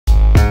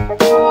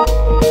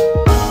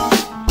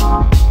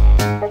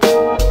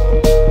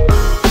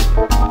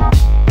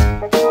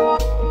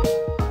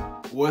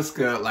What's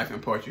good, Life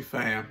and Poetry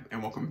fam,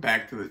 and welcome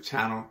back to the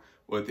channel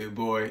with your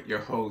boy, your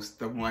host,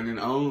 the one and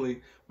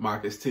only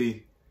Marcus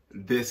T.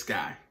 This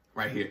guy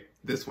right here,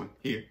 this one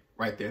here,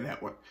 right there,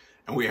 that one.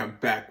 And we are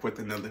back with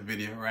another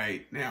video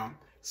right now.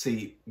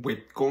 See,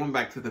 we're going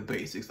back to the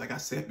basics. Like I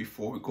said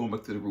before, we're going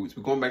back to the roots.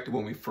 We're going back to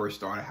when we first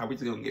started, how we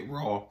just gonna get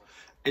raw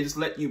and just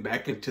let you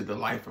back into the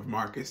life of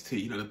Marcus T.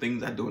 You know, the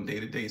things I do in day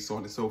to day, so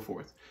on and so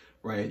forth.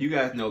 Right? You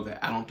guys know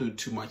that I don't do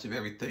too much of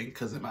everything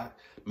because of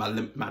my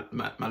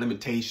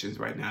limitations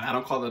right now. And I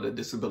don't call it a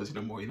disability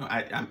no more. You know,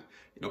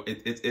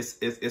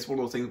 it's one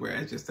of those things where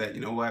it's just that,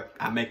 you know what,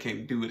 I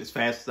can't do it as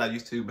fast as I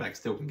used to, but I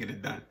still can get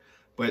it done.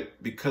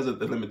 But because of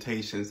the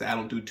limitations, I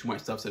don't do too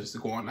much stuff such as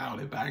going out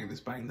and buying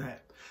this, buying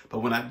that. But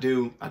when I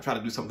do, I try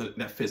to do something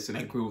that fits in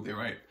that groove there,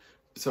 right?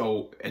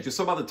 So as you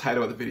saw by the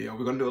title of the video,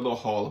 we're gonna do a little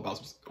haul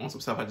about on some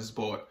stuff I just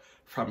bought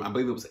from, I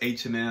believe it was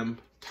H&M,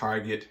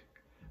 Target,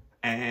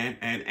 and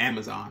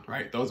Amazon,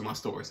 right? Those are my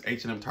stores,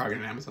 H&M, Target,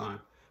 and Amazon.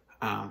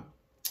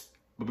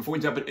 But before we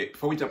jump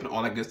in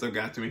all that good stuff,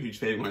 guys, do me a huge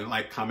favor. Want to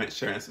like, comment,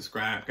 share, and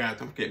subscribe. Guys,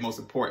 don't forget, most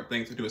important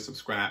thing to do is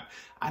subscribe.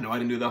 I know I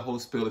didn't do that whole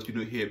spiel if you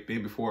knew here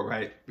before,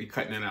 right? We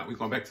cutting it out. We're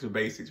going back to the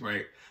basics,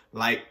 right?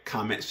 Like,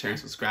 comment, share, and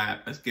subscribe.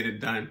 Let's get it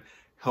done.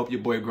 Help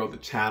your boy grow the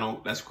channel.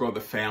 Let's grow the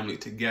family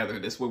together.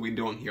 That's what we're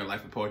doing here at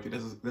Life and Poetry.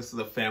 This is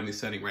a family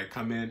setting, right?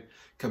 Come in.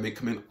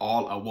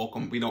 All are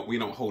welcome. We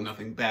don't hold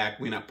nothing back.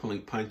 We're not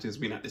pulling punches.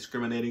 We're not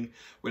discriminating.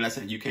 We're not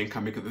saying you can't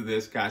come because of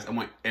this, guys. I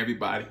want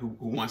everybody who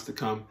wants to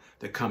come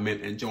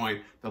in and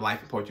join the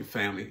Life and Poetry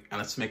family, and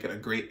let's make it a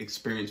great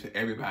experience for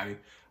everybody.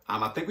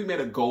 I think we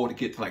made a goal to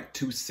get to like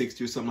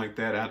 260 or something like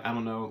that. I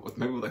don't know.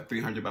 Maybe it was like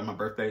 300 by my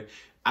birthday.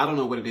 I don't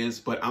know what it is,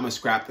 but I'm gonna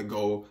scrap the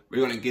goal.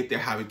 We're gonna get there.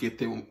 How we get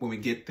there? When we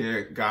get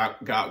there,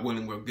 God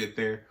willing, we'll get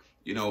there.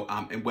 You know,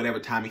 and whatever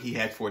timing He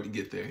had for it to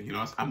get there. You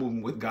know, I'm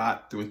moving with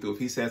God through and through. If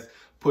He says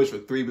push for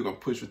 3, we're gonna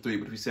push for 3.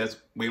 But if He says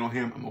wait on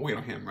Him, I'm gonna wait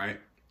on Him, right?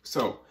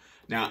 So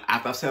now,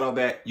 after I said all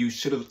that, you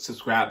should have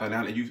subscribed by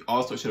now, and you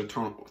also should have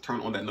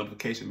turned on that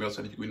notification bell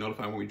so that you can be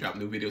notified when we drop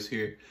new videos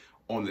here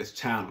on this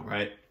channel,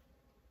 right?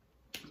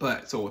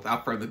 But so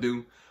without further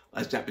ado,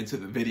 let's jump into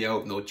the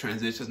video. No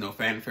transitions, no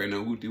fanfare,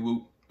 no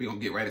whoop-de-whoop. We're gonna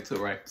get right into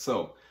it, right?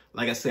 So,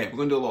 like I said, we're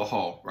gonna do a little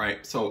haul,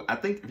 right? So I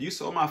think if you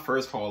saw my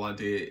first haul I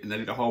did, and I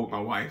did a haul with my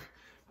wife,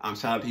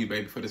 shout out to you,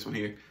 baby, for this one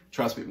here.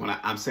 Trust me, when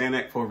I'm saying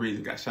that for a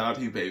reason, guys. Shout out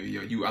to you, baby.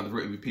 You are the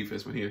real MVP for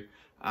this one here.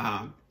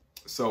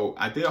 So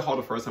I did a haul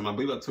the first time. I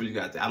believe I told you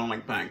guys that I don't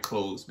like buying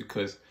clothes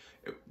because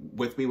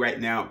with me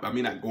right now, I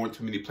mean, not going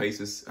too many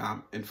places,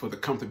 and for the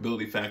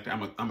comfortability factor,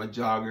 I'm a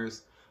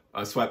joggers,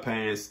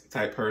 sweatpants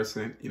type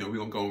person. You know,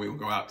 we're gonna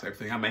go out type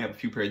thing. I may have a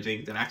few pair of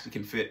jeans that actually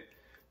can fit.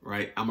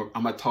 Right,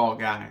 I'm a tall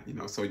guy, you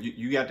know, so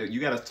you got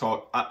to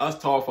talk. Us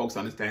tall folks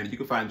understand it. You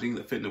can find jeans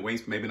that fit in the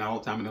waist, maybe not all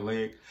the time in the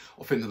leg,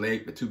 or fit in the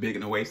leg but too big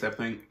in the waist. That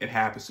thing, it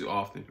happens too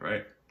often,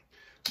 right?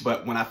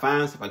 But when I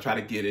find stuff, I try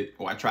to get it,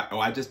 or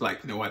I just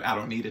like, you know what, I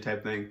don't need it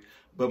type thing.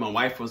 But my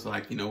wife was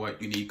like, you know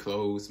what, you need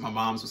clothes. My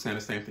mom's was saying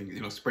the same thing.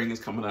 You know, spring is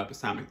coming up. It's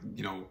time to,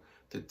 you know,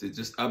 to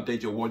just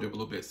update your wardrobe a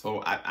little bit.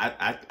 So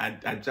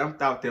I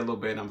jumped out there a little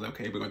bit, and I was like,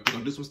 okay, we're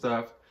gonna do some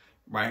stuff.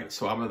 Right,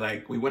 so I was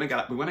like, we went and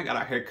got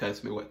our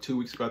haircuts maybe what, 2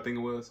 weeks ago, I think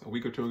it was, a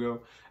week or 2 ago.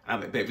 And I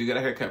was like, babe, we got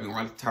a haircut, we're gonna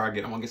run to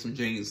Target, I wanna get some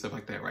jeans, stuff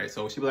like that, right?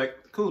 So she was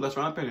like, cool, let's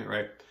run up in it,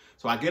 right?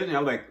 So I get in there,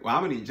 I was like, well,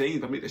 I'm gonna need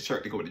jeans, I need the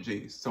shirt to go with the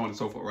jeans, so on and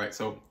so forth, right?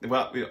 So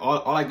well,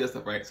 all that good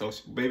stuff, right? So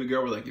baby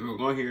girl was like, we're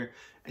going here,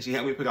 and she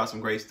helped me pick out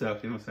some great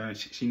stuff, you know what I'm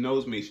saying? She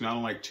knows me, she know I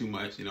don't like too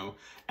much, you know,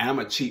 and I'm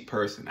a cheap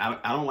person. I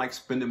don't like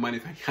spending money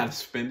if I gotta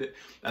spend it.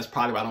 That's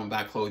probably why I don't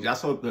buy clothes. Y'all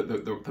saw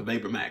the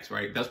Labor Max,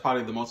 right? That's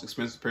probably the most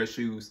expensive pair of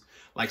shoes,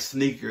 like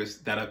sneakers,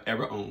 that I've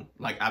ever owned.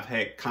 Like I've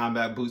had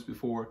combat boots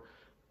before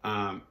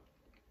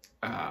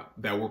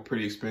that were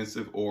pretty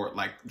expensive, or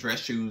like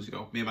dress shoes. You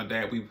know, me and my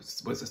dad, we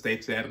was the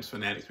Stacey Adams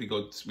fanatics. We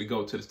go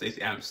to the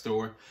Stacey Adams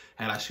store,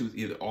 had our shoes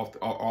either off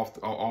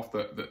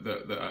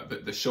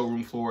the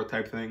showroom floor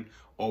type thing,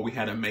 or we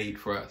had them made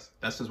for us.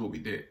 That's just what we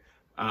did.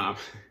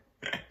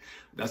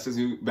 That's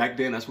just back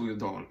then. That's what we were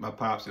doing. My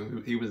pops,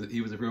 and he was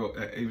a real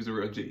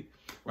G,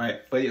 right?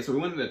 But yeah, so we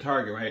went to the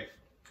Target, right?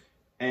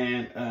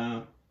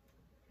 And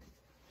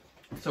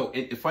so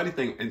the funny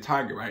thing in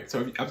Target, right?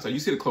 So you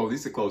see the clothes.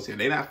 These are clothes here.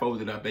 They're not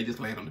folded up. They just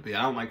laying on the bed.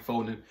 I don't like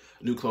folding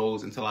new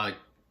clothes until I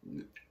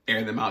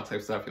air them out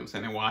type stuff. You know what I'm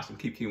saying? And wash them,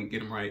 keep them,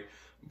 get them right.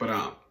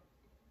 But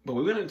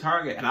we went to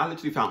Target, and I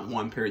literally found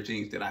one pair of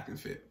jeans that I can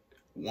fit.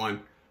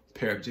 One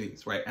pair of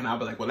jeans, right? And I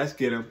was like, well, let's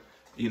get them.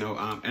 You know,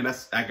 and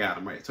I got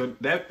them, right? So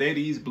they're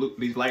these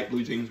light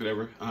blue jeans,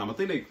 whatever. I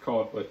think they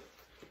call it, but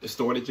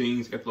distorted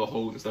jeans, got the little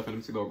holes and stuff in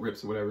them, see little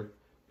rips or whatever,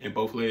 in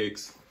both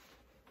legs.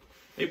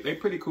 They're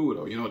pretty cool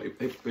though, you know,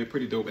 they're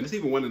pretty dope. And there's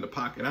even one in the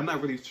pocket. I'm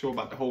not really sure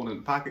about the hole in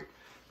the pocket,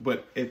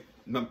 but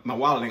my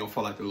wallet ain't gonna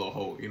fall out the little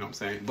hole, you know what I'm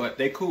saying? But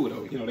they cool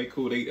though, you know, they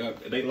cool.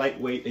 They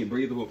lightweight, they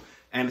breathable.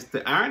 And it's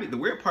the irony, the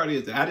weird part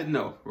is that I didn't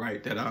know,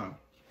 right,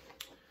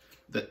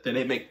 that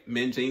they make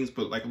men jeans,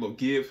 but like a little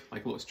give,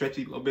 like a little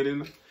stretchy little bit in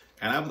them.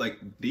 And I was like,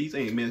 these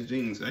ain't men's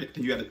jeans, right?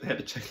 You had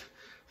to check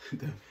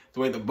the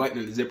way the button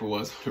and the zipper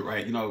was,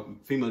 right? You know,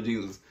 female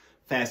jeans was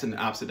fastened in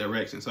the opposite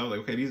direction. So I was like,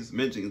 okay, these is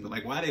men's jeans, but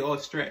like, why are they all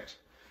stretched?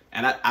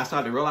 And I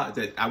started to realize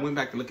that I went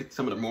back to look at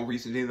some of the more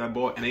recent jeans I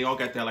bought, and they all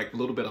got that like a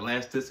little bit of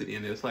elasticity,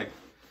 and it's like,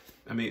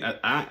 I mean,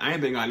 I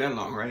ain't been gone that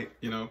long, right?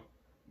 You know,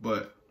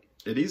 but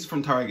yeah, these are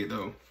from Target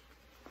though,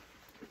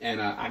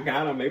 and I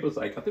got them. Maybe it was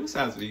like, I think what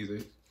size are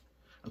these?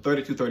 A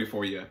 32,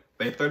 34, yeah.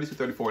 They have 32,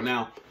 34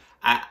 now.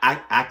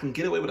 I can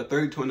get away with a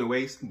 32 in the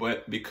waist,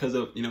 but because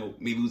of, you know,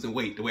 me losing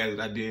weight the way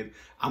that I did,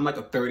 I'm like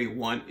a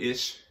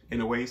 31-ish in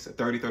the waist, a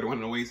 30, 31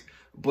 in the waist,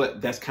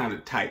 but that's kind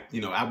of tight.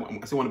 You know, I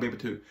still want to be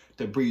able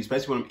to breathe,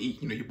 especially when I'm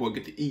eating. You know, your boy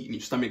get to eat and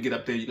your stomach get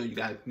up there, you know, you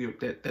got, you know,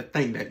 that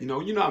thing that,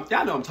 y'all know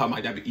I'm talking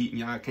about. Y'all be eating,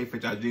 y'all can't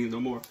fit y'all jeans no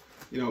more.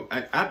 You know,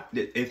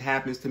 it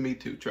happens to me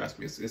too, trust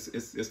me,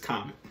 it's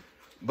common.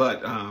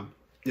 But,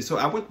 yeah, so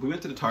we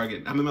went to the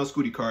Target. I'm in my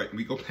scooty cart, and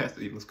we go past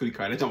the scooty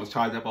cart. That jump was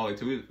charged up all the way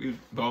too. We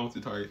balls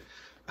to Target.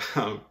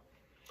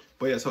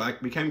 But yeah, so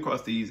we came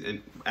across these,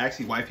 and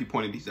actually, wifey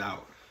pointed these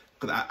out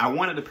because I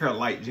wanted a pair of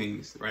light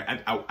jeans,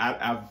 right?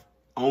 I've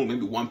owned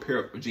maybe one pair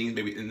of jeans,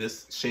 maybe in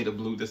this shade of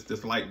blue,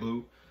 this light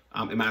blue,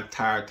 in my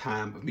entire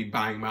time of me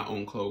buying my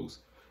own clothes.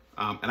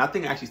 And I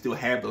think I actually still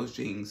have those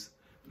jeans.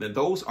 That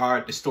those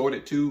are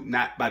distorted too,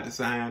 not by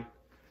design,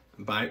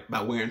 by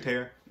wear and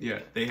tear. Yeah,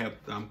 they have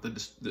the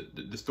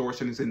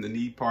distortions in the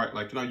knee part.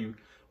 Like, you know, you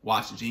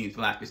wash the jeans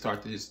black, they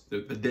start to just, the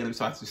denim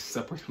starts to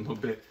separate a little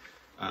bit.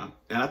 And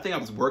I think I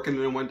was working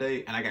in them one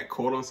day and I got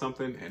caught on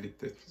something and it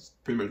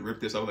pretty much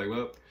ripped this. I was like,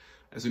 well,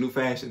 that's a new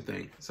fashion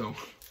thing. So,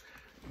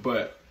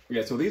 but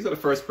yeah, so these are the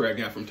first pair I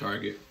got from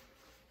Target.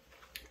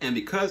 And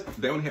because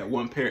they only had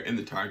one pair in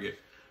the Target,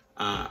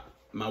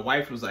 my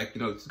wife was like,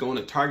 you know, just go on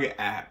the Target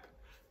app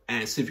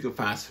and see if you can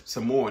find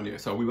some more in there.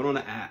 So we went on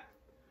the app,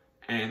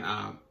 and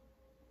I'm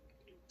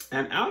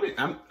not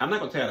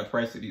gonna tell you the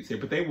price of these here,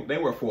 but they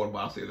were affordable.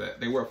 I'll say that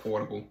they were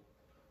affordable.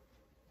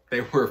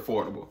 They were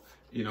affordable,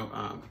 you know.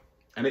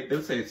 And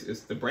they'll say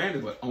it's the brand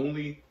is what,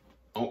 only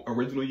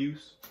original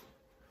use.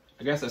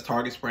 I guess that's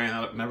Target's brand.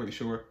 I'm not really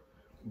sure,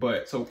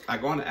 but so I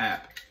go on the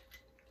app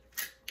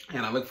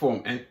and I look for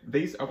them, and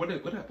these are what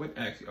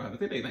actually are. I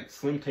think they like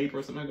slim taper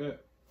or something like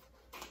that.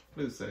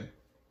 What does it say?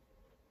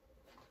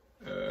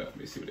 Let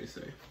me see what they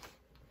say.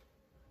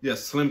 Yeah,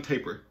 slim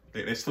taper.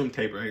 They're slim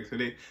taper, right? So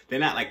they're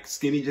not like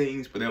skinny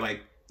jeans, but they're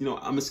like, you know,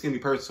 I'm a skinny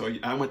person, so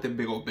I don't want the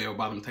big old bell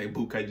bottom type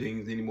bootcut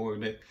jeans anymore.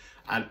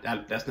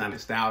 That's not a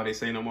style. They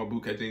say no more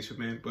bootcut jeans for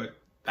men, but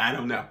I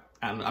don't know.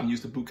 I'm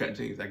used to bootcut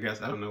jeans, I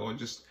guess. I don't know, or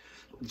just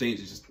jeans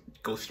that just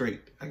go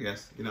straight, I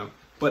guess, you know.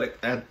 But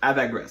I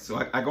digress. So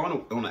I go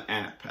on the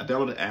app. I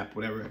download the app,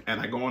 whatever,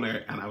 and I go on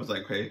there, and I was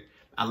like, hey,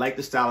 I like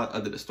the style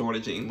of the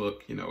distorted jean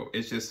look. You know,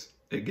 it's just,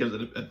 it gives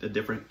it a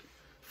different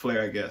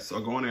flair, I guess. So I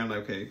go on there and I'm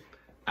like, okay,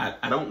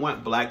 I don't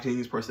want black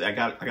jeans per se. I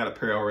got a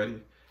pair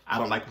already. I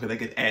don't like them because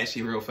they get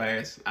ashy real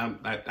fast. I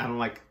don't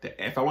like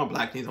if I want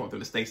black jeans, I want them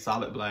to stay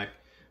solid black.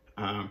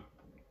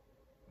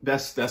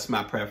 That's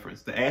my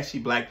preference. The ashy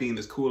black jean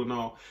is cool and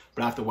all,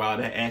 but after a while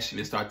that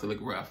ashiness starts to look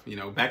rough. You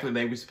know, back in the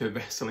day we used to put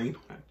Vaseline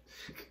on.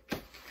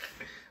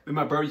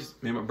 My brother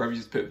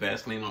just put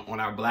Vaseline on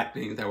our black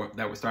jeans that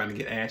were starting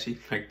to get ashy,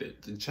 like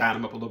to chine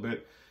them up a little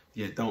bit.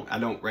 Yeah, I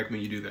don't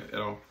recommend you do that at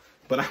all.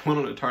 But I went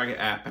on the Target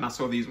app and I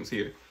saw these ones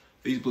here.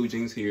 These blue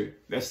jeans here.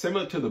 They're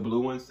similar to the blue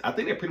ones. I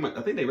think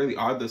they really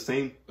are the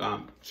same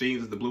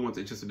jeans as the blue ones.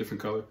 It's just a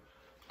different color.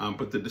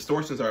 But the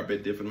distortions are a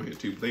bit different on here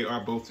too. They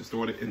are both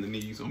distorted in the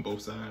knees on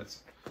both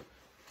sides.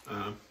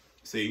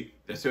 See,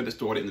 they're still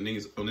distorted in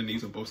the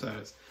knees on both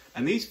sides.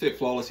 And these fit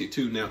flawlessly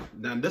too. Now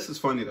this is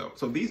funny though.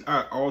 So these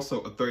are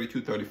also a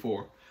 32,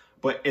 34.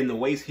 But in the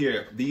waist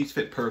here, these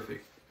fit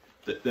perfect.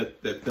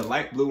 The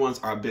light blue ones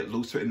are a bit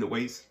looser in the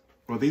waist.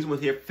 Well, these ones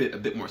here fit a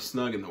bit more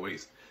snug in the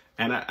waist.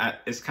 And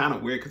it's kind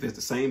of weird because it's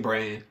the same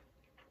brand,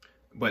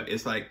 but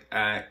it's like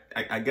I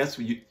guess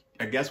when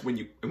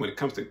it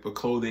comes to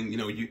clothing, you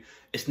know,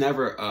 it's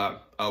never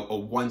a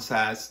one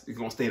size, you're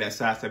gonna stay that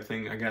size type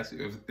thing. I guess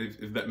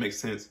if that makes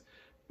sense.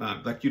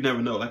 Like you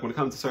never know. Like when it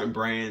comes to certain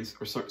brands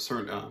or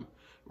certain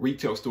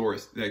retail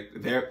stores, like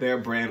their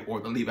brand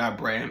or the Levi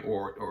brand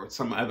or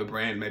some other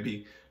brand,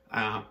 maybe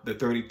the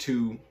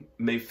 32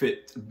 may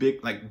fit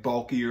big, like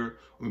bulkier,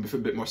 or maybe fit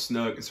a bit more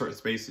snug in certain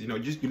spaces. You know,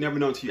 you never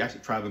know until you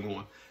actually try them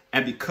on.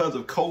 And because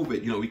of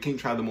COVID, you know, we can't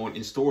try them on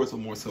in stores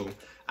anymore. So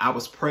I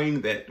was praying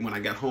that when I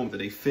got home that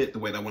they fit the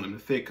way that I want them to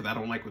fit, because I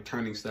don't like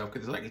returning stuff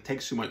because it's like it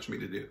takes too much for me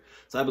to do.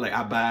 So I'd be like,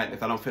 I buy it.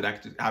 If I don't fit,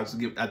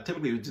 I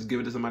typically would just give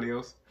it to somebody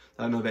else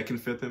that I know that can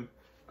fit them.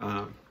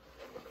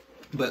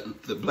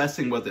 But the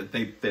blessing was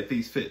that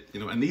these fit, you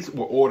know, and these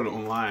were ordered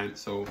online.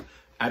 So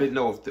I didn't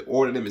know if to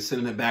order them and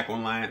sending them back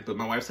online. But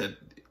my wife said,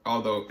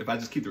 although if I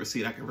just keep the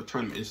receipt, I can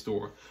return them in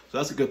store. So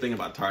that's a good thing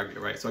about Target,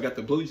 right? So I got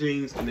the blue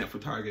jeans and that for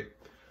Target.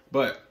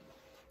 But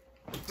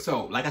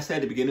so, like I said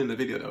at the beginning of the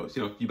video, though,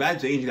 you know, you buy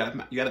jeans, you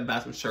gotta buy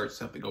some shirts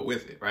stuff to go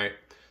with it, right?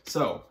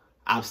 So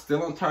I'm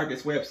still on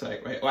Target's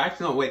website, right? Well,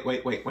 actually, no, wait.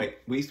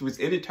 We was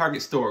in the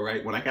Target store,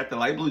 right? When I got the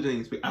light blue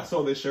jeans, I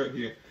saw this shirt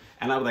here,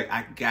 And I was like,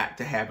 I got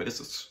to have it.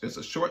 It's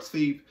a short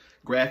sleeve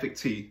graphic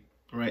tee,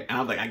 right? And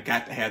I was like, I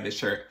got to have this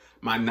shirt.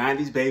 My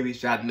 90s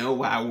babies, y'all know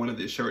why I wanted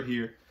this shirt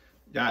here.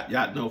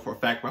 Y'all know for a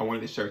fact why I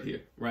wanted this shirt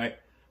here, right?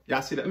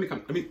 Y'all see that?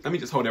 Let me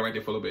just hold that right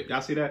there for a little bit.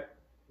 Y'all see that?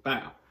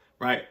 Wow,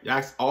 right?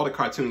 Y'all, all the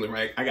cartoons,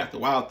 right? I got the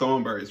Wild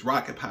Thornberrys,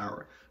 Rocket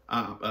Power,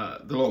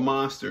 the little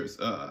monsters.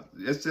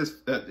 It's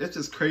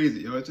just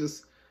crazy, yo. It's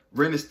just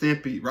Ren and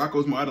Stimpy,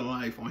 Rocco's Modern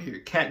Life on here,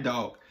 Cat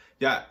Dog.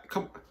 Y'all,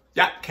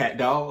 Cat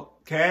Dog.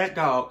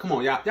 Come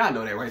on, y'all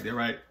know that right there,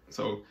 right?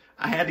 So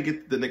I had to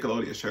get the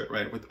Nickelodeon shirt,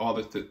 right, with all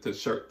the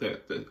shirt,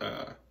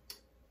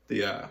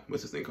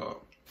 what's this thing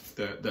called?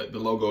 The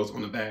logos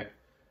on the back.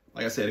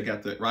 Like I said, it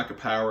got the Rocket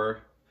Power,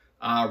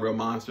 Real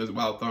Monsters,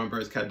 Wild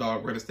Thornberrys, Cat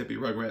Dog, Ren and Stimpy,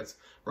 Rugrats,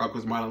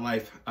 Rocco's Modern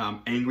Life,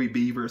 Angry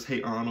Beavers,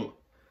 Hey Arnold.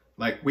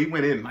 Like, we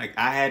went in, like,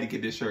 I had to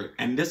get this shirt.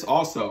 And this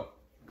also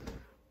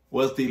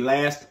was the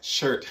last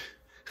shirt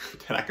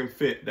that I can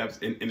fit that was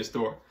in the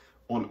store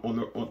on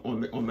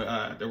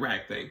the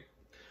rack thing.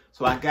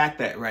 So I got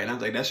that, right? And I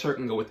was like, that shirt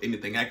can go with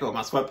anything. I go with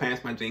my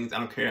sweatpants, my jeans, I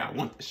don't care. I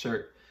want the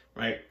shirt,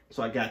 right?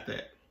 So I got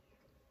that.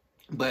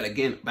 But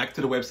again, back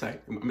to the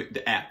website,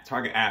 the app,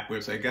 Target app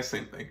website, I guess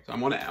same thing. So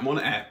I'm on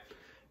the app.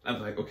 I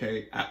was like,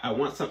 okay, I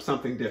want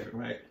something different,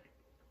 right?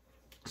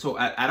 So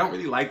I don't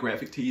really like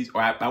graphic tees,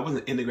 or I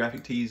wasn't into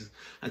graphic tees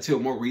until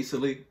more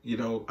recently. You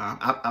know,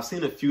 I've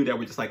seen a few that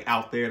were just like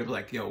out there. That were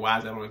like, yo, why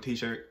is that on a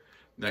t-shirt?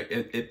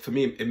 Like for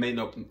me, it made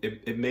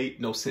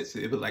no sense.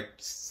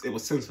 It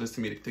was senseless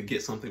to me to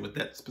get something with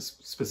that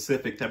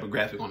specific type of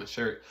graphic on a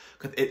shirt,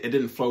 because it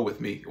didn't flow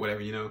with me or whatever,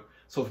 you know.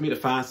 So for me to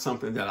find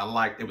something that I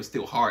liked, it was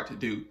still hard to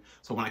do.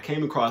 So when I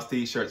came across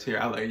these shirts here,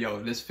 I was like,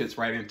 yo, this fits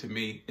right into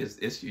me.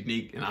 It's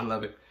unique and I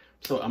love it.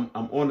 So I'm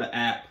on the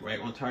app, right,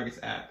 on Target's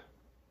app.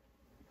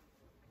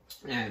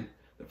 And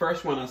the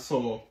first one I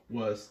saw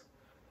was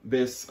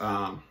this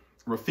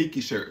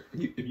Rafiki shirt.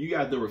 If you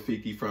guys know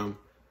Rafiki from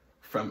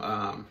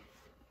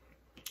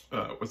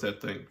what's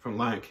that thing? From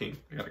Lion King.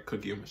 I got a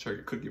cookie on my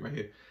shirt, a cookie right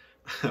here.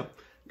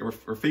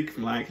 Rafiki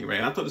from Lion King, right?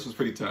 And I thought this was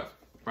pretty tough,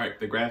 right?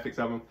 The graphics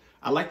of them.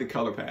 I like the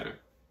color pattern,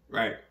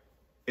 right?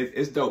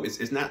 It's dope.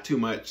 It's not too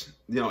much.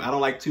 You know, I don't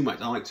like too much.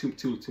 I don't like too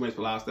much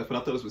for a lot of stuff, but I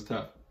thought this was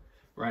tough,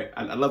 right?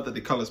 I love that the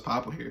colors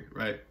pop on here,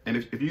 right? And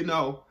if you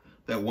know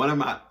that one of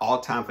my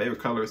all-time favorite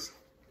colors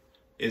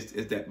is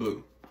that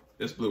blue.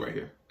 This blue right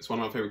here. It's one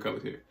of my favorite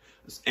colors here.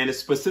 And it's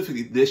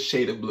specifically this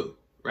shade of blue,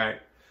 right?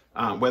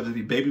 Whether it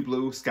be baby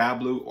blue, sky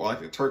blue, or like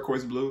the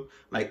turquoise blue,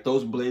 like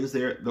those blends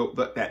there,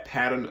 that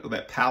pattern,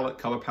 that palette,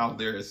 color palette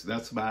there,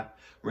 that's my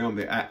realm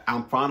there.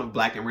 I'm fond of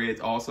black and reds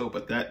also,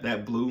 but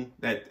that blue,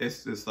 that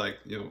it's just like,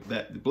 you know,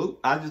 that blue,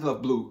 I just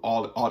love blue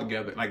all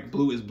together. Like,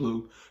 blue is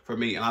blue for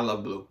me, and I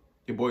love blue.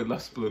 Your boy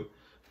loves blue.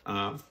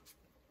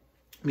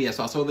 Yeah,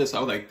 so I saw this, I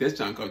was like, this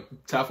junk goes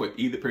tough with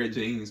either pair of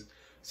jeans.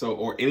 So,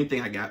 or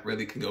anything I got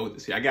really can go with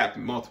this here. I got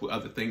multiple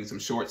other things, some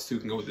shorts too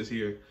can go with this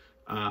here.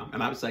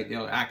 And I was like,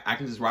 yo, I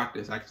can just rock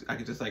this. I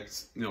can just, like,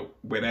 you know,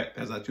 wear that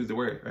as I choose to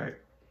wear it, right?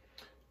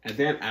 And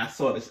then I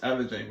saw this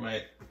other thing,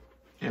 right?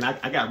 And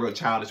I got real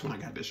childish when I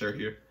got this shirt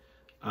here.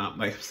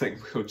 Like, it's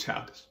like real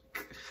childish.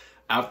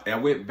 I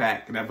went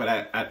back, but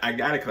I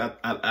got it because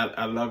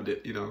I loved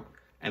it, you know.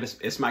 And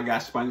it's my guy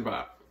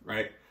SpongeBob,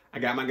 right? I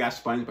got my guy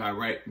SpongeBob,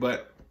 right?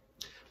 But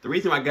the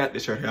reason why I got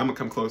this shirt here, I'm gonna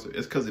come closer,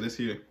 it's because of this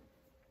here.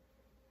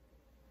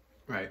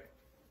 Right?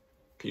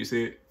 Can you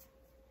see it?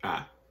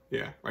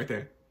 Yeah, right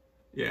there.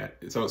 Yeah.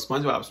 So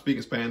SpongeBob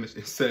speaking Spanish,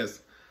 it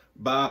says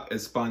Bob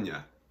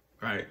España,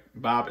 right?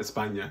 Bob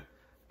España.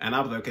 And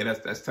I was like, okay,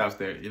 that's tough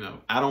there, you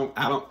know.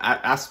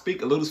 I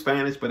speak a little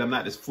Spanish, but I'm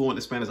not as fluent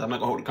in Spanish. I'm not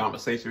gonna hold a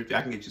conversation with you.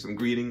 I can get you some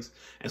greetings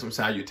and some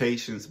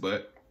salutations,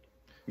 but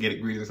get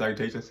it, greetings and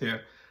salutations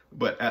here.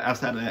 But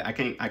outside of that, I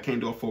can't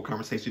do a full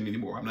conversation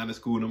anymore. I'm not in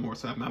school no more,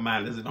 so my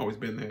mind hasn't always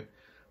been there.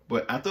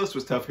 But I thought this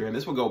was tough here, and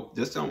this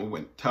one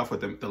went tough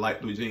with the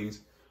light blue jeans.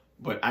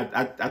 But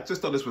I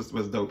just thought this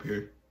was dope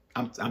here.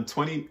 I'm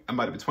 20. I'm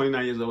about to be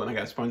 29 years old, and I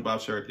got a SpongeBob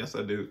shirt. Yes,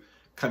 I do.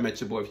 Come at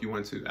your boy if you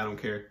want to. I don't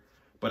care.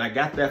 But I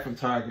got that from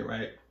Target,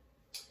 right?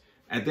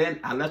 And then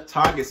I left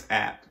Target's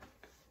app,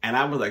 and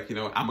I was like, you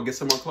know, I'm gonna get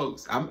some more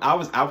clothes. I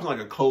was like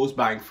a clothes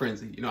buying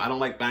frenzy. You know, I don't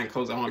like buying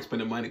clothes. I don't like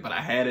spending money, but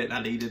I had it. And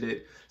I needed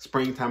it.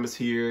 Springtime is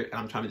here, and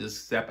I'm trying to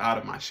just step out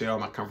of my shell,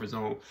 my comfort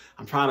zone.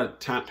 I'm trying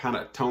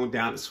to tone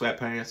down the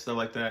sweatpants, stuff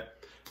like that.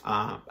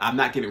 I'm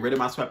not getting rid of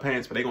my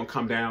sweatpants, but they're gonna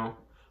come down,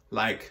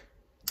 like,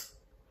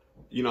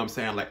 you know what I'm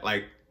saying?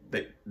 Like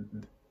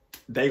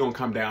they gonna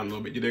come down a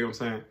little bit. You know what I'm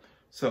saying?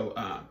 So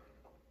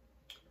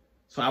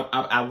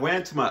I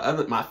went to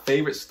my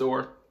favorite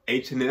store,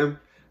 H&M,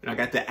 and I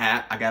got the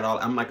app. I got all.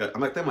 I'm like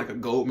a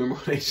gold member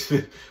on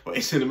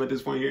H&M at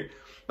this point here.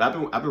 But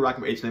I've been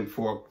rocking with H&M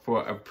for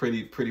a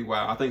pretty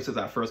while. I think since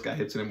I first got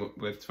hit to them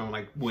with from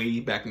like way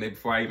back in the day,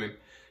 before I even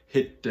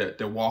hit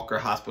the Walker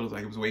hospitals.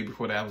 Like, it was way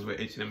before that. I was with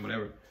H&M,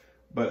 whatever.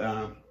 But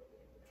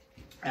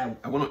I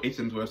went on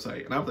H&M's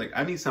website, and I was like,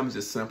 I need something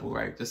just simple,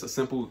 right? Just a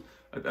simple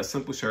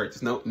shirt.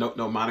 Just no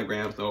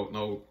monograms,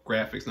 no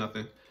graphics,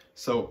 nothing.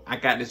 So I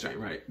got this joint,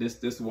 right?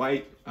 This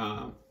white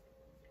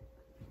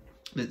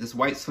This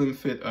white slim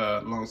fit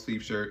long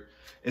sleeve shirt.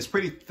 It's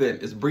pretty thin.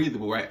 It's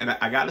breathable, right? And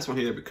I got this one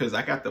here because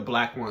I got the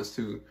black ones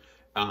too.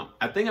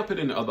 I think I put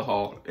it in the other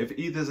haul. If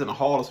either's in a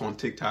haul or it's on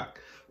TikTok.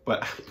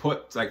 But I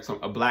put like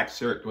a black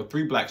shirt or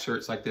 3 black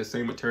shirts like this,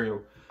 same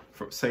material,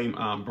 from same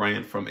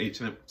brand from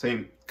H&M,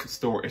 same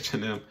store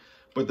H&M.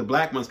 But the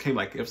black ones came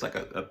like, it was like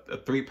a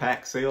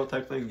 3-pack sale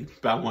type thing. You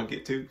buy one,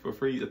 get 2 for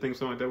free. I think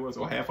something like that was,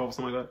 or half off or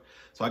something like that.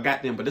 So I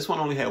got them, but this one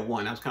only had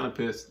 1. I was kind of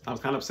pissed. I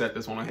was kind of upset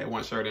this one only had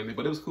 1 shirt in it,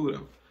 but it was cool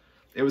though.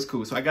 It was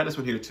cool. So I got this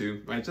one here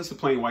too, right? Just a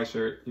plain white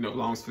shirt, you know,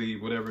 long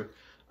sleeve, whatever.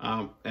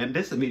 And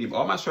this is a medium.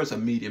 All my shirts are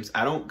mediums.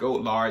 I don't go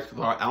large.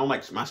 I don't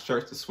like my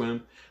shirts to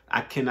swim. I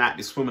cannot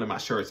be swimming in my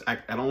shirts. I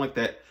don't like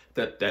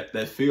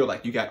that feel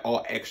like you got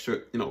all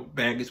extra, you know,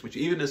 baggage. Which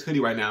even this hoodie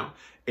right now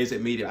is a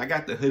medium. I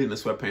got the hoodie and the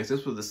sweatpants.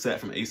 This was a set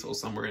from ASOS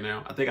somewhere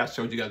now. I think I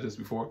showed you guys this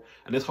before.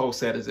 And this whole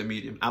set is a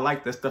medium. I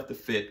like that stuff to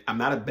fit. I'm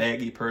not a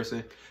baggy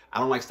person. I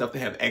don't like stuff to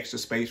have extra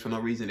space for no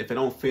reason. If it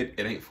don't fit,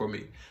 it ain't for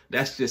me.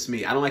 That's just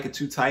me. I don't like it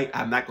too tight.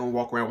 I'm not gonna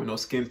walk around with no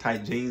skin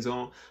tight jeans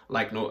on,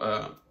 like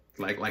no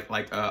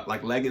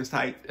like leggings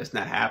tight. That's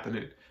not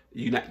happening.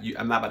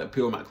 I'm not about to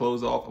peel my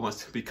clothes off. I want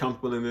to be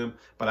comfortable in them,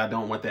 but I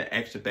don't want that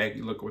extra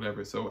baggy look or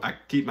whatever. So I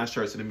keep my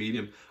shirts in the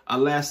medium,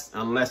 unless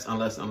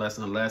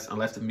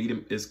the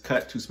medium is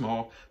cut too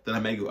small, then I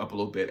may go up a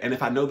little bit. And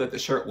if I know that the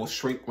shirt will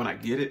shrink when I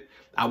get it,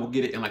 I will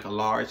get it in like a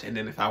large. And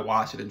then if I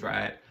wash it and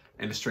dry it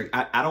and the shrink,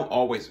 I don't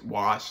always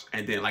wash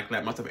and then like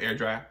let my stuff air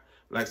dry.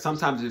 Like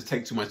sometimes it just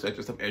takes too much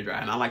extra stuff air dry,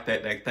 and I like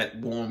that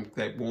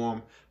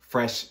warm,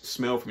 fresh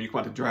smell from you. Come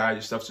out to dry,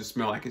 your stuff should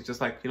smell like it's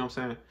just like, you know what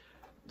I'm saying.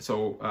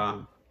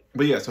 So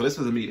but yeah, so this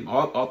is a medium.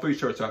 All 3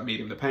 shirts are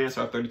medium. The pants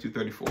are 32,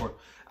 34.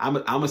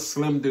 I'm a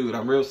slim dude.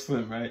 I'm real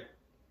slim, right?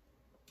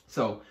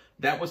 So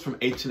that was from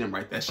H&M,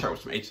 right? That shirt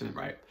was from H&M,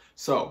 right?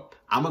 So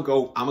I'm gonna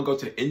go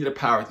to the end of the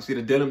power. You see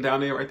the denim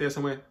down there, right there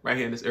somewhere, right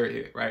here in this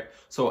area, right?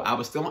 So I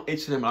was still on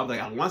H&M. And I was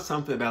like, I want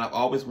something that I've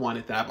always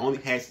wanted, that I've only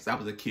had since I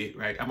was a kid,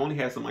 right? I've only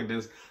had something like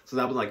this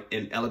since I was like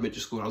in elementary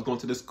school. I was going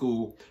to this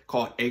school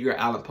called Edgar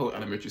Allan Poe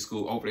Elementary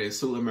School over there in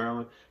Sula,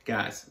 Maryland.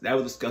 Guys,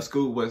 that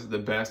school was the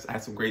best. I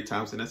had some great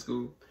times in that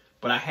school.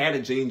 But I had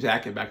a jean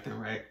jacket back then,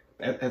 right?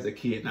 As a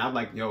kid. And I'm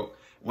like, yo,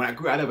 when I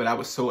grew out of it, I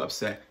was so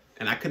upset.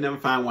 And I could never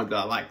find one that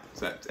I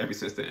liked ever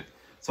since then.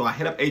 So I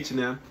hit up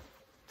H&M,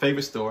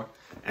 favorite store.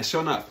 And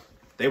sure enough,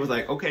 they was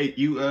like, okay,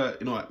 you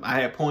know,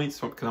 I had points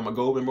because I'm a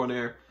gold member on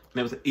there. And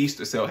there was an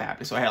Easter sale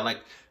happening. So I had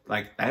like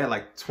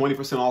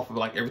 20% off of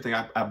like everything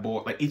I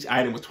bought. Like each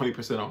item was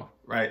 20% off,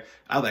 right?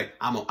 I was like,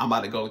 I'm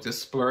about to go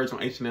just splurge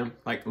on H&M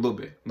like a little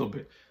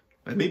bit.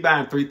 Like me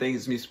buying 3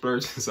 things is me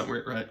splurging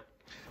somewhere, right?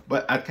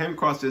 But I came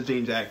across this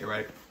jean jacket,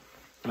 right?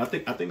 And I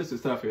think this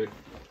is tough here.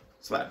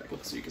 Slide back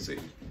so you can see.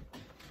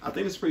 I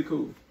think it's pretty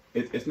cool.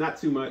 It's not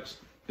too much.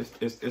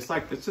 It's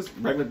just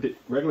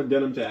regular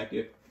denim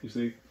jacket. You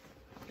see,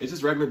 it's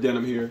just regular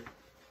denim here.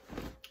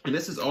 And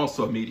this is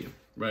also a medium,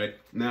 right?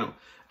 Now,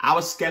 I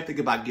was skeptic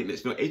about getting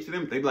this. You know,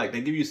 H&M,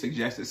 they give you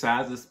suggested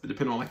sizes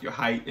depending on like your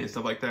height and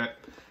stuff like that.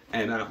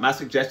 And my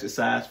suggested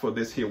size for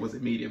this here was a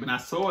medium. And I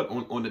saw it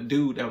on the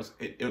dude that was,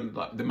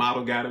 the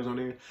model guy that was on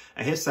there.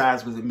 And his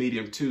size was a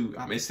medium too.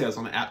 It says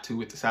on the app too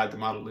what the size the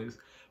model is.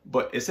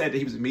 But it said that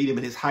he was a medium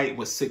and his height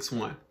was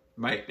 6'1",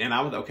 right? And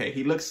I was, okay,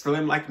 he looks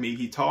slim like me.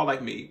 He tall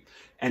like me.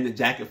 And the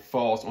jacket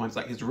falls on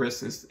his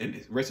wrists and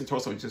his wrist and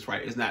torso is just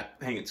right. It's not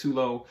hanging too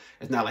low.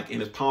 It's not like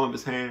in his palm of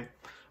his hand,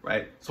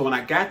 right? So when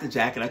I got the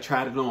jacket, I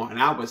tried it on. And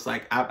I was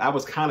like, I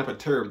was kind of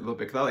perturbed a little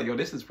bit. Because I was like, yo,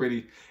 this is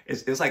pretty,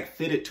 it's like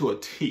fitted to a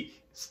T.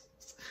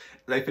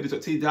 Like fitted to a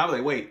T. I was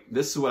like, wait,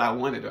 this is what I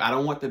wanted. I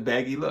don't want the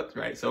baggy look,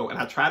 right? So, and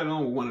I tried it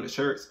on with one of the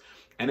shirts,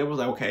 and it was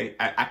like, okay,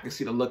 I can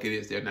see the look it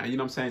is there now. You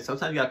know what I'm saying?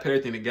 Sometimes you gotta put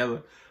everything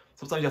together.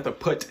 Sometimes you have to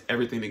put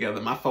everything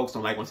together. My folks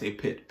don't like when I say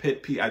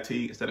pit,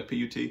 P-I-T instead of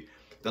P-U-T.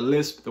 The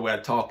lisp, the way I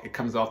talk, it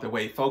comes off the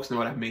way folks know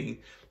what I mean,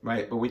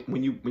 right? But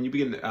when you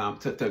begin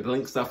to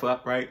link stuff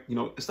up, right? You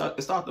know, it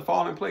starts to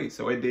fall in place.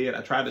 So it did.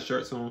 I tried the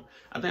shirts on.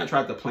 I think I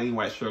tried the plain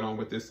white shirt on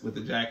with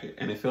the jacket,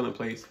 and it fell in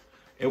place.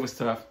 It was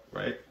tough,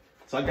 right?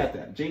 So I got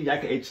that jean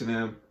jacket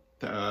H&M.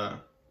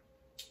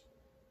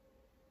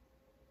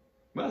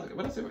 What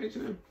did I say about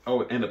H&M?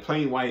 Oh, and the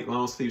plain white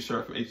long sleeve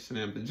shirt from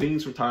H&M. The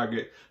jeans from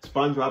Target.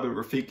 SpongeBob and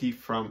Rafiki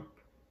from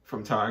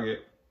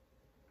Target.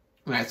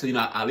 All right, so you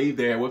know I leave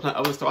there. What's my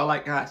other store I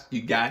like, guys?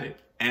 You got it,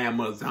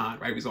 Amazon,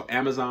 right? We was on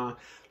Amazon.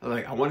 I was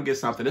like, I want to get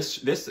something. This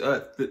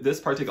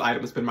particular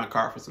item has been in my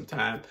cart for some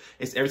time.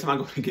 It's every time I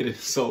go to get it,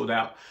 it's sold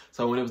out.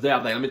 So when it was there, I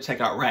was like, let me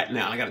check out right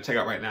now. I got to check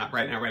out right now.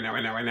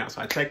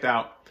 So I checked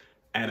out.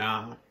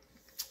 And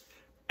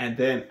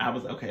then I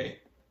was, okay,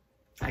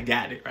 I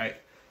got it, right?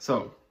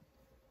 So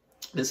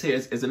this here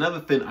is another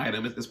thin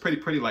item. It's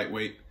pretty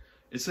lightweight.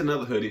 It's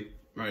another hoodie,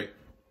 right?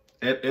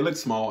 It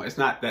looks small. It's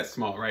not that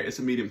small, right? It's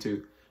a medium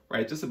too,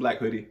 right? Just a black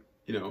hoodie,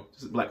 you know,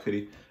 just a black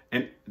hoodie.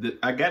 And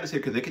I got this here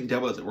because it can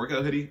double as a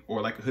workout hoodie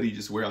or like a hoodie you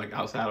just wear like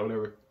outside or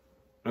whatever.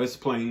 No, it's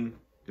plain,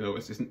 you know,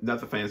 it's just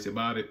nothing fancy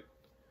about it.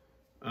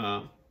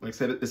 Like I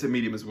said, it's a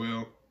medium as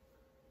well.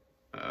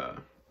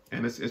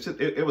 And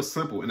it was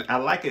simple, and I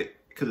like it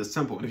because it's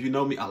simple. And if you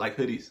know me, I like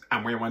hoodies.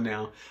 I'm wearing one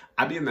now.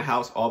 I be in the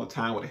house all the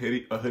time with a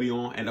hoodie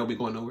on, and don't be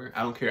going nowhere.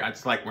 I don't care. I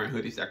just like wearing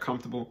hoodies. They're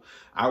comfortable.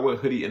 I wear a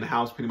hoodie in the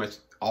house pretty much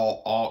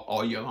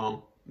all year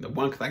long. The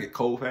one, because I get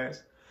cold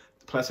fast.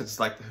 Plus, I just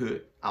like the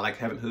hood. I like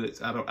having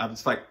hoods. I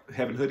just like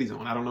having hoodies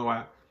on. I don't know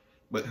why,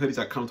 but hoodies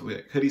are comfortable.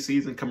 Hoodie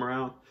season come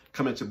around.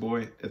 Come at your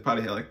boy. It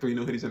probably had like 3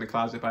 new hoodies in the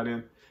closet by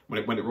then.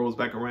 When it rolls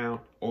back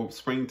around, or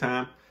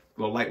springtime,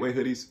 little lightweight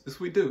hoodies. This is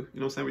what we do. You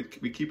know what I'm saying?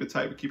 We keep it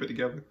tight. We keep it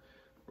together,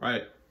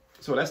 right?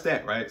 So that's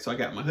that, right? So I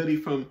got my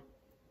hoodie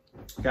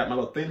got my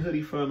little thin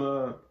hoodie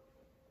from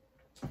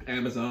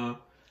Amazon,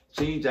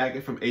 jean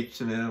jacket from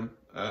H&M,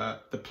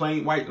 the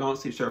plain white long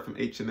sleeve shirt from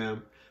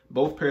H&M,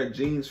 both pair of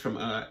jeans from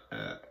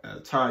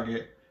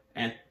Target,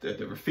 and the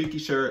Rafiki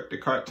shirt, the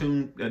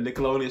cartoon, the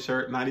Nickelodeon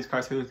shirt, 90s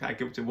cartoons. I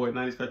give it to your boy,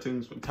 90s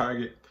cartoons from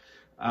Target,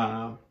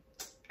 and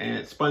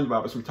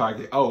SpongeBob is from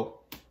Target.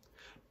 Oh,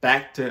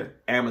 back to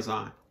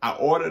Amazon. I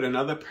ordered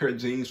another pair of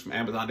jeans from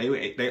Amazon.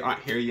 They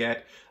aren't here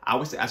yet.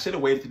 I should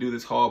have waited to do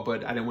this haul,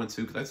 but I didn't want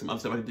to because I had some other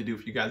stuff I need to do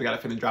for you guys. I got to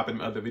finish dropping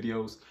other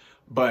videos.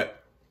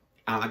 But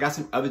I got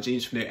some other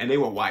jeans from there, and they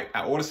were white.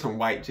 I ordered some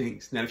white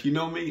jeans. Now, if you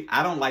know me,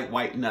 I don't like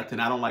white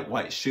nothing. I don't like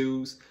white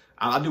shoes.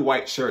 I do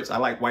white shirts. I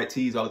like white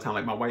tees all the time,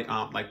 like my white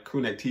like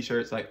crew neck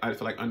t-shirts, like I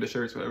feel like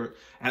undershirts, whatever.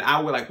 And I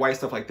wear like white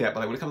stuff like that.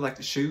 But like when it comes to like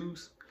the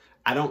shoes,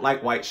 I don't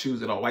like white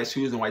shoes at all. White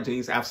shoes and white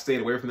jeans, I've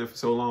stayed away from them for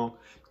so long.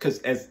 Because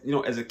as you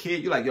know, as a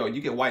kid, you're like, yo,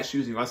 you get white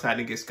shoes and you're outside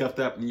and they get scuffed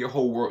up and your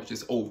whole world's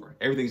just over.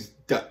 Everything's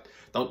done.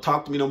 Don't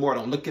talk to me no more.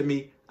 Don't look at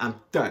me. I'm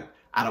done.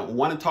 I don't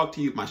want to talk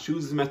to you. My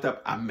shoes is messed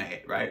up. I'm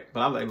mad, right?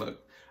 But I'm like,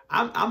 look,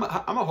 I'm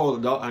a whole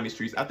adult on these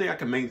streets. I think I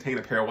can maintain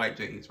a pair of white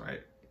jeans,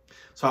 right?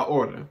 So I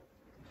ordered them.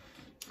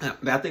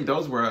 I think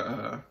those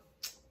were,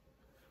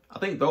 I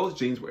think those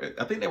jeans were,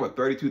 I think they were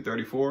 32,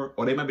 34,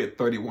 or they might be a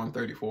 31,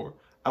 34.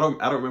 I don't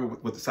remember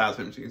what the size of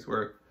them jeans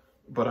were,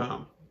 but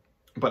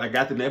I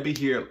got them. They'll be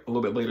here a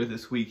little bit later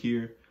this week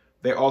here.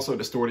 They're also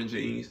distorted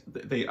jeans.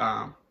 They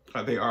are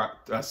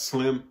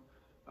slim,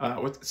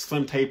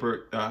 slim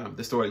tapered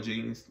distorted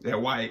jeans. They're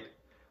white.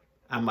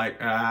 I'm like,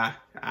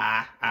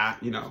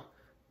 you know,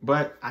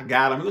 but I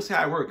got them. Let's see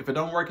how it works. If it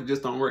don't work, it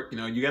just don't work. You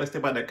know, you got to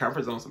step out of that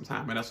comfort zone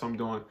sometime, and that's what I'm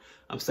doing.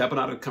 I'm stepping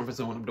out of the comfort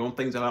zone. I'm doing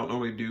things that I don't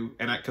normally do,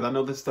 and because I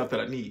know this stuff that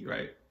I need,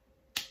 right?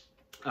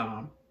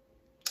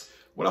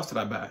 What else did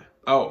I buy?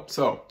 Oh,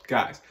 so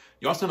guys,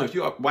 you also know if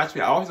you watch me,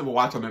 I always have a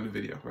watch on in the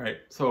video, right?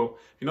 So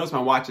you notice my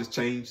watch has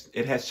changed.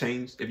 It has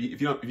changed.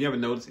 If you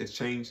haven't noticed, it's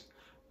changed.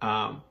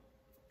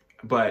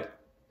 But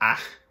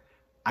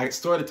I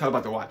started to tell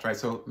about the watch, right?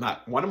 So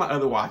one of my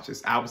other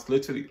watches, I was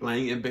literally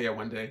laying in bed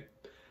one day,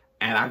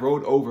 and I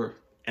rolled over,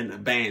 and the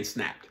band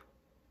snapped.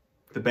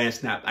 The band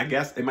snapped. I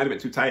guess it might have been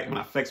too tight when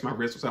I flexed my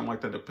wrist or something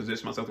like that to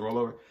position myself to roll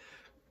over.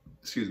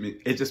 Excuse me.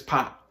 It just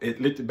popped.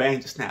 The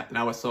band just snapped, and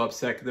I was so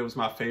upset because it was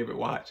my favorite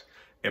watch.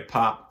 It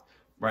popped,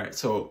 right?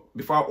 So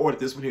before I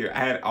ordered this one here,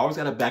 I always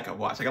got a backup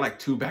watch. I got like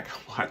 2 backup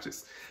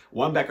watches.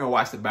 One backup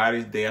watch, the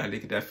battery's dead. I need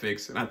to get that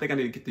fixed, and I think I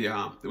need to get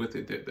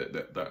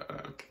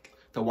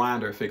the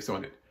winder fixed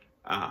on it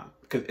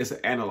because it's an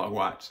analog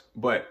watch.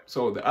 But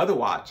so the other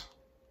watch,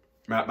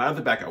 my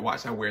other backup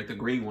watch, I wear the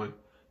green one.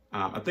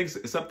 I think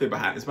it's up there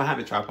behind. It's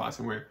behind the tripod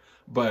somewhere,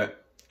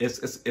 but it's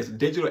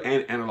digital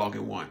and analog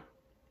in one.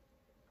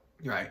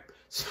 Right.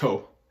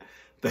 So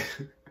the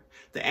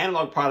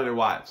analog part of the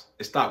watch,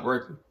 it stopped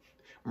working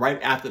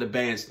right after the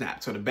band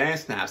snapped. So the band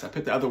snaps, I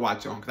put the other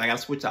watch on because I got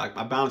to switch out.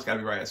 My balance got to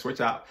be right. I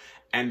switch out,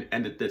 and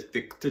the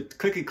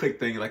clicky click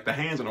thing, like the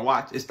hands on the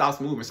watch, it stops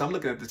moving. So I'm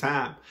looking at the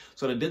time.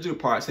 So the digital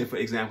part, say for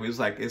example, it's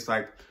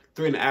like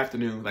 3 in the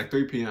afternoon, like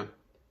 3 p.m.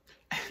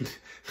 And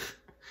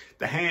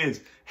the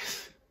hands,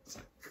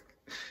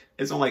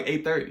 it's on like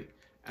 8:30,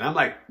 and I'm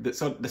like,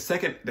 so the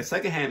second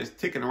hand is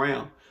ticking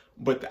around.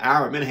 But the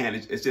hour minute hand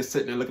is just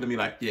sitting there looking at me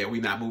like, yeah, we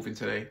not moving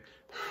today,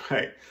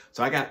 right?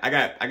 So I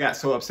got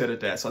so upset at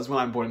that. So that's when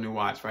I bought a new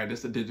watch, right? This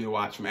is a digital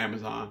watch from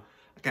Amazon.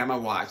 I got my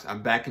watch.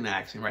 I'm back in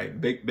action, right?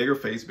 Bigger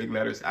face, big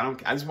letters. I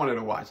just wanted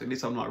a watch. I need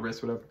something on my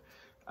wrist, whatever.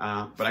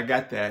 But I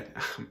got that,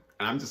 and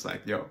I'm just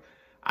like, yo,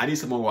 I need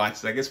some more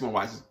watches. I get some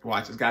more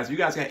watches. Guys, if you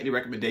guys got any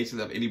recommendations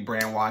of any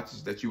brand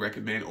watches that you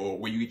recommend or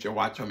where you get your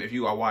watch from, if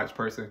you are a watch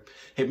person,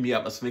 hit me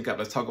up. Let's link up.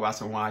 Let's talk about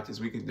some watches.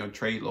 We can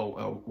trade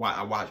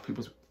watch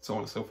people's, so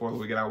on and so forth.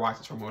 We get our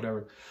watches from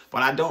whatever.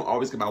 But I don't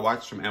always get my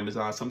watches from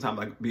Amazon. Sometimes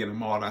like be in the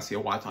mall and I see a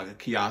watch like a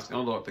kiosk. I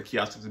don't know if the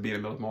kiosk is being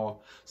in the middle of the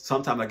mall.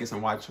 Sometimes I get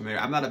some watches from there.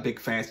 I'm not a big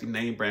fancy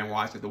name brand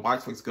watch. If the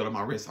watch looks good on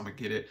my wrist, I'm gonna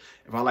get it.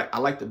 If I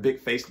like the big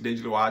face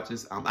digital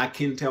watches. I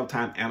can tell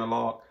time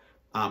analog.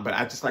 But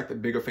I just like the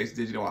bigger face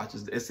digital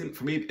watches.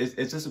 For me,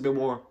 it's just a bit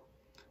more,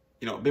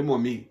 you know, a bit more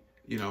me.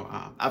 You know,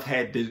 I've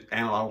had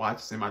analog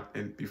watches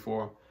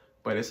before,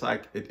 but it's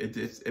like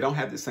it don't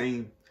have the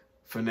same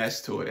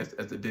finesse to it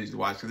as the digital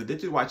watch. Because the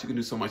digital watch, you can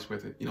do so much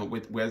with it. You know,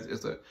 with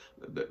it's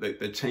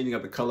the changing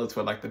of the color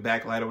to like the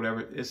backlight or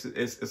whatever. It's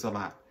a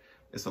lot.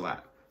 It's a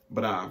lot.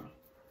 But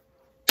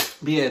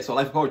yeah. So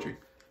Life of Poetry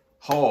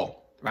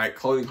haul, right?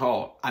 Clothing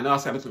haul. I know I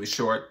said it's gonna be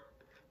short,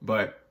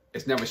 but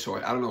it's never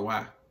short. I don't know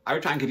why. I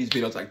would try and get these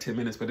videos like 10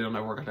 minutes, but they don't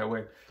ever work out that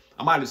way.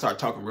 I might just start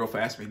talking real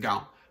fast and be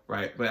gone,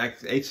 right? But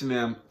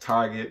H&M,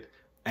 Target,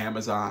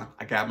 Amazon,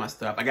 I got my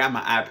stuff. I got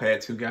my iPad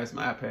too, guys,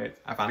 my iPad.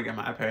 I finally got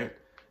my iPad,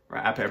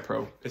 right? iPad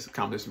Pro. It's a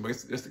combination, but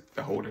it's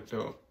the holder,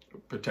 the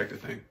protector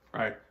thing,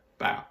 right?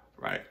 Bow,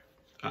 right?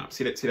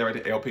 See that right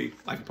there, LP,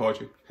 Life and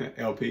Poetry,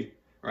 LP,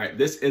 right?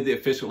 This is the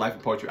official Life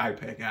and Poetry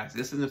iPad, guys.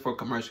 This isn't for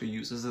commercial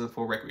use. This isn't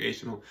for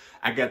recreational.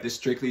 I got this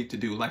strictly to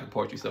do Life and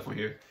Poetry stuff on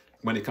here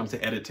when it comes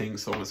to editing,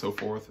 so on and so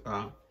forth.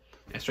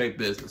 And straight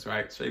business,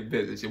 right? Straight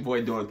business. Your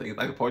boy doing things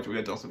like the poetry.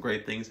 We're doing some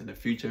great things in the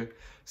future.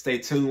 Stay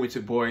tuned with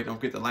your boy. Don't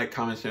forget to like,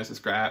 comment, share, and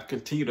subscribe.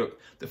 Continue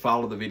to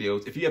follow the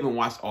videos. If you haven't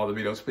watched all the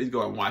videos, please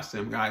go and watch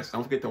them, guys.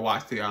 Don't forget to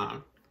watch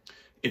the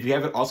if you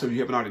haven't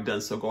already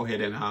done so, go ahead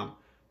and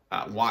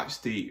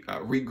watch the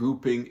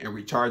regrouping and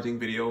recharging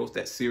videos.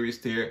 That series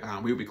there.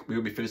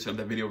 We'll be finishing up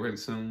that video very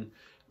soon.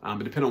 But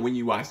depending on when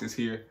you watch this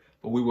here,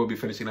 but we will be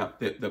finishing up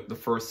the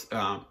first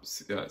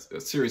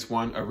series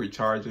 1 of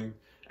recharging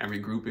and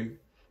regrouping.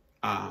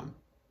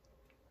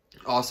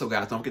 Also,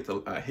 guys, don't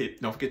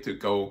forget to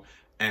go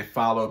and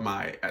follow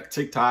my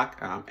TikTok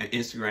and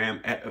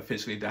Instagram at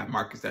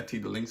officially.marcus.t.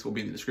 The links will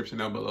be in the description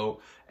down below.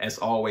 As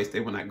always,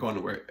 they will not go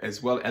anywhere.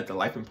 As well as the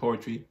Life and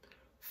Poetry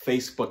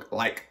Facebook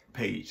like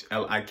page,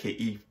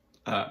 LIKE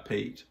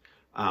page.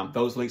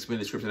 Those links will be in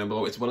the description down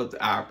below, as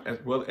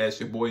well as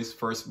your boy's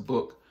first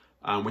book,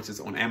 which is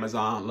on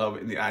Amazon, Love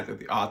in the Eyes of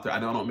the Author. I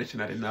know I don't mention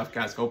that enough,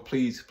 guys. Go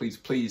please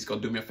go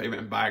do me a favor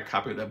and buy a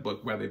copy of that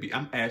book, whether it be,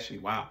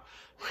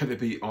 whether it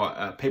be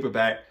on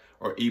paperback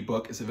or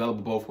ebook. It's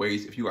available both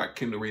ways. If you are a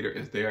Kindle reader,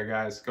 it's there,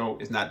 guys. Go.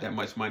 It's not that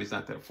much money. It's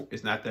not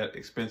that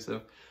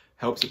expensive.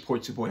 Help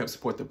support your boy. Help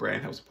support the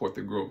brand. Help support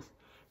the growth.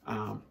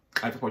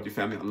 I support your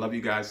family. I love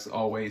you guys as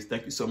always.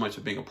 Thank you so much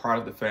for being a part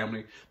of the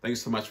family. Thank you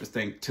so much for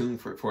staying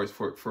tuned for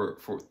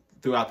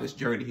throughout this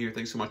journey here.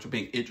 Thanks so much for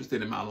being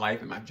interested in my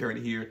life and my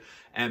journey here,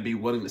 and be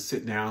willing to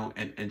sit down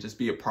and just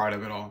be a part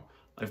of it all.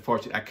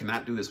 Unfortunately, I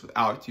cannot do this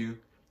without you.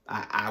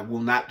 I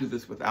will not do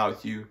this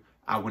without you.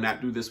 I will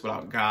not do this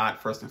without God,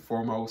 first and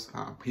foremost.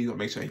 He will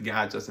make sure he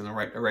guides us in the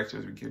right direction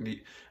as we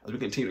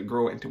continue to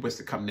grow into what's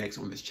to come next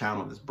on this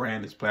channel, this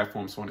brand, this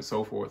platform, so on and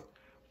so forth.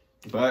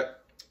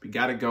 But we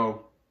got to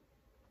go.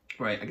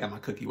 Right, I got my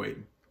cookie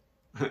waiting.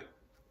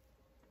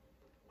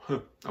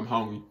 I'm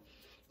hungry,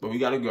 but we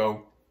got to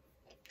go.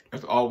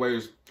 As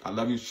always, I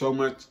love you so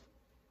much.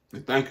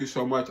 And thank you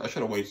so much. I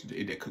should have waited to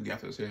eat that cookie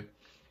after this here.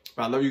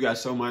 But I love you guys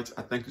so much.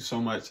 I thank you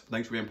so much.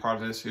 Thanks for being part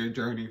of this here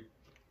journey.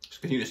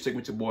 Just continue to stick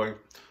with your boy.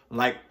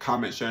 Like,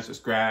 comment, share, and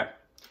subscribe.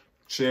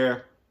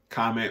 Share,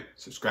 comment,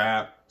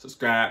 subscribe,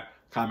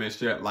 comment,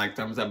 share, like,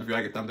 thumbs up if you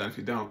like it, thumbs down if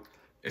you don't.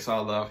 It's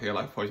all love here,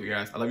 like for you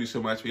guys. I love you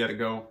so much. We got to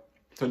go.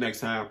 Till next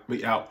time,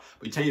 we out.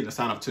 But you change to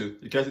sign up too.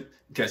 You catch it?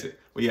 You catch it.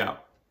 We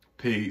out.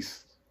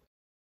 Peace.